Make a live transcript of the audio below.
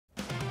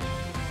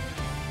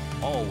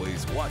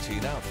always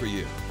watching out for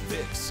you.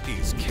 This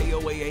is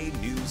KOAA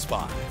News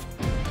 5.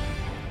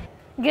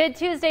 Good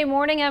Tuesday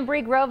morning. I'm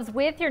Bree Groves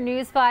with your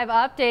News 5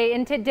 update.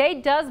 And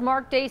today does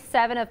mark day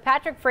 7 of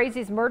Patrick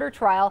Frazie's murder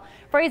trial.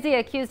 Frazee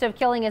accused of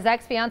killing his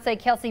ex-fiancee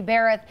Kelsey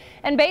Barrett.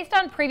 And based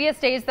on previous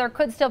days, there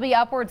could still be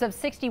upwards of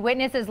 60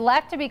 witnesses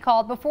left to be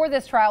called before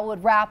this trial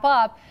would wrap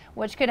up,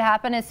 which could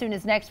happen as soon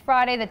as next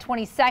Friday, the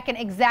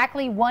 22nd,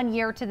 exactly 1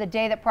 year to the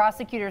day that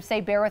prosecutors say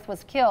Barrett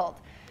was killed.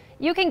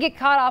 You can get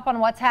caught up on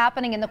what's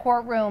happening in the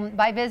courtroom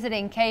by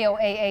visiting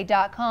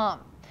KOAA.com.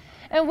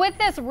 And with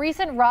this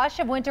recent rush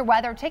of winter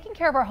weather, taking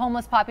care of our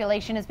homeless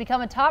population has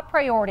become a top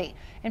priority.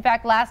 In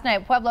fact, last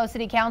night, Pueblo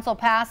City Council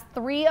passed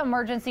 3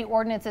 emergency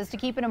ordinances to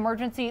keep an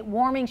emergency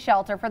warming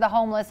shelter for the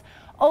homeless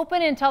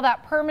open until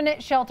that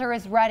permanent shelter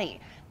is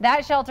ready.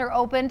 That shelter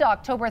opened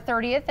October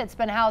 30th. It's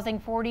been housing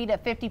 40 to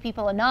 50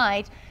 people a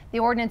night. The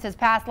ordinances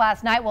passed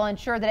last night will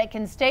ensure that it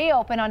can stay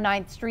open on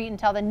 9th Street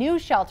until the new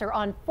shelter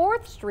on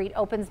 4th Street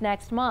opens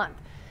next month.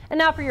 And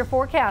now for your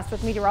forecast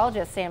with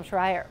meteorologist Sam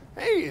Schreier.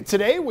 Hey,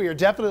 today we are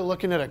definitely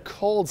looking at a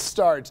cold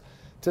start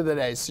to the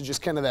day. So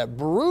just kind of that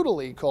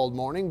brutally cold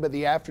morning, but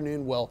the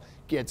afternoon will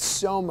get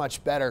so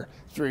much better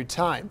through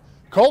time.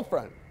 Cold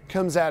front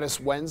comes at us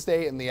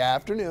Wednesday in the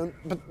afternoon,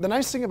 but the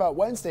nice thing about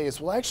Wednesday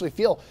is we'll actually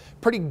feel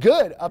pretty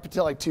good up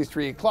until like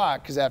 2-3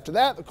 o'clock, because after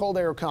that the cold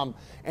air will come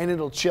and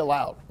it'll chill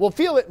out. We'll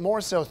feel it more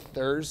so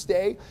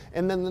Thursday,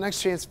 and then the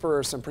next chance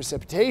for some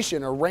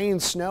precipitation or rain,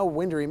 snow,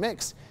 wintry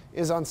mix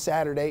is on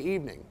Saturday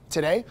evening.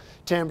 Today,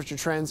 temperature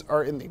trends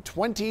are in the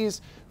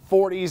 20s,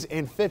 40s,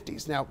 and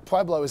 50s. Now,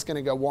 Pueblo is going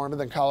to go warmer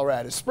than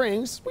Colorado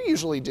Springs. We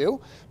usually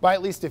do by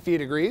at least a few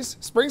degrees.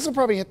 Springs will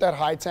probably hit that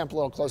high temp a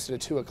little closer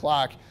to 2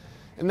 o'clock.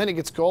 And then it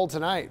gets cold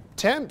tonight.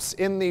 Temps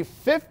in the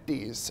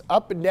 50s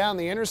up and down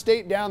the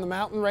interstate, down the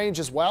mountain range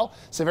as well.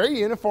 So very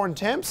uniform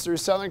temps through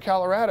southern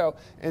Colorado.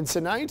 And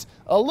tonight,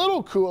 a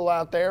little cool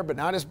out there, but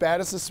not as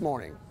bad as this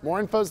morning. More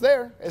info's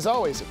there, as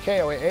always, at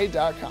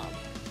KOAA.com.